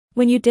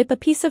When you dip a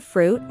piece of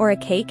fruit or a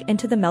cake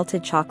into the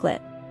melted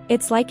chocolate,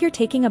 it's like you're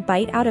taking a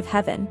bite out of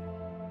heaven.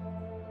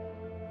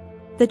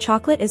 The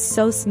chocolate is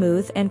so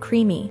smooth and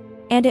creamy,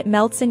 and it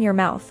melts in your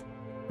mouth.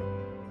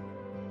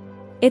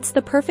 It's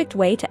the perfect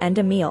way to end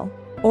a meal,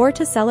 or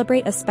to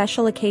celebrate a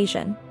special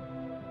occasion.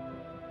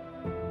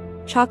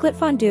 Chocolate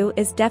fondue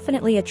is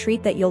definitely a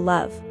treat that you'll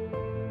love.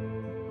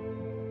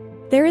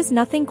 There is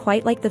nothing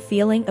quite like the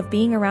feeling of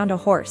being around a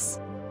horse.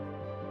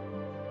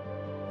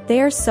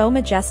 They are so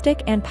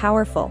majestic and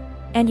powerful,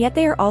 and yet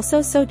they are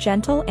also so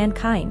gentle and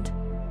kind.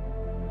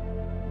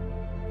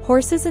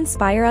 Horses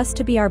inspire us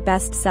to be our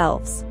best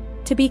selves,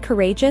 to be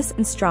courageous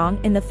and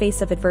strong in the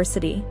face of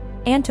adversity,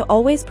 and to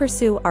always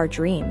pursue our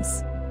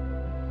dreams.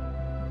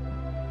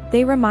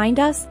 They remind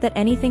us that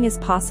anything is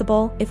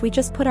possible if we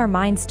just put our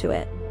minds to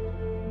it.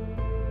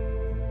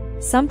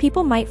 Some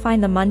people might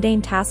find the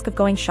mundane task of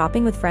going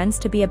shopping with friends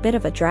to be a bit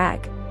of a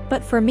drag,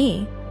 but for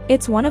me,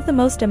 it's one of the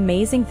most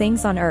amazing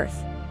things on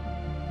earth.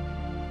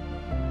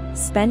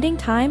 Spending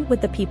time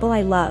with the people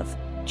I love,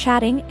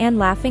 chatting and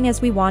laughing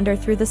as we wander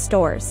through the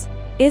stores,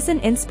 is an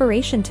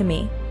inspiration to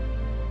me.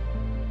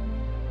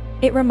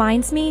 It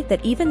reminds me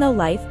that even though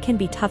life can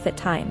be tough at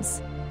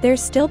times,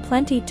 there's still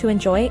plenty to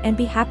enjoy and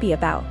be happy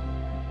about.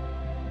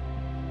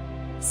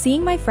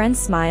 Seeing my friends'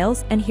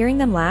 smiles and hearing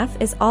them laugh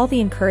is all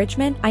the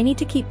encouragement I need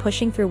to keep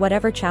pushing through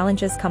whatever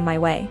challenges come my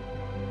way.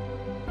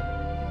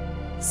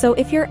 So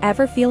if you're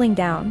ever feeling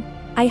down,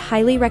 I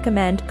highly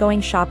recommend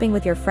going shopping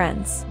with your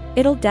friends.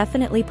 It'll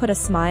definitely put a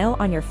smile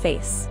on your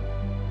face.